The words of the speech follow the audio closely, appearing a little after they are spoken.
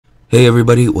Hey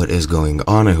everybody, what is going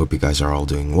on? I hope you guys are all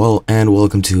doing well, and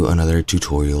welcome to another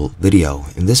tutorial video.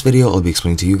 In this video, I'll be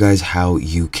explaining to you guys how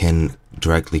you can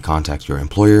directly contact your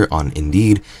employer on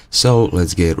Indeed. So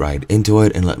let's get right into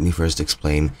it, and let me first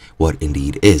explain what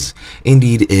Indeed is.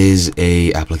 Indeed is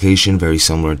a application very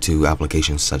similar to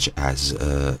applications such as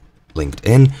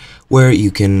LinkedIn, where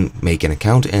you can make an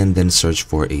account and then search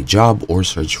for a job or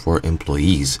search for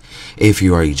employees. If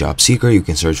you are a job seeker, you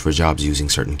can search for jobs using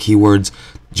certain keywords,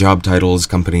 job titles,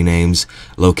 company names,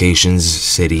 locations,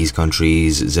 cities,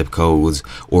 countries, zip codes,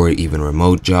 or even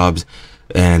remote jobs,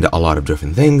 and a lot of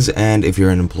different things. And if you're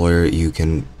an employer, you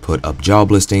can put up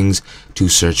job listings to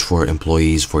search for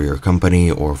employees for your company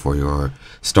or for your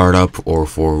startup or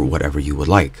for whatever you would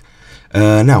like.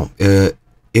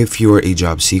 If you're a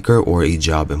job seeker or a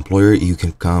job employer, you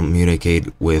can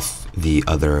communicate with the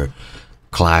other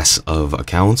class of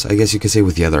accounts, I guess you could say,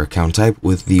 with the other account type,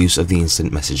 with the use of the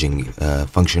instant messaging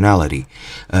functionality.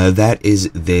 That is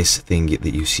this thing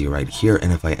that you see right here,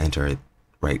 and if I enter it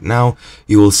right now,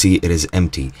 you will see it is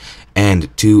empty.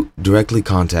 And to directly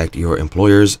contact your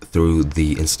employers through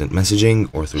the instant messaging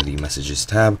or through the messages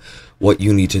tab, what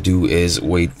you need to do is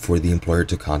wait for the employer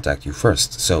to contact you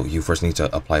first. So you first need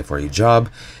to apply for a job,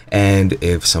 and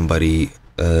if somebody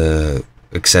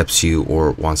accepts you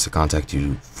or wants to contact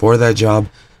you for that job,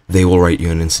 they will write you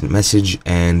an instant message,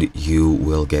 and you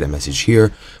will get a message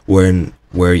here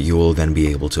where you will then be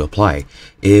able to apply.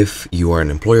 If you are an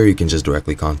employer, you can just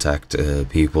directly contact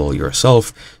people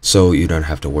yourself, so you don't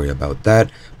have to worry about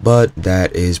that. But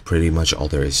that is pretty much all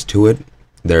there is to it.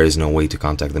 There is no way to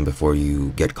contact them before you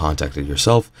get contacted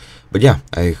yourself. But yeah,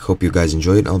 I hope you guys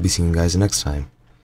enjoyed. I'll be seeing you guys next time.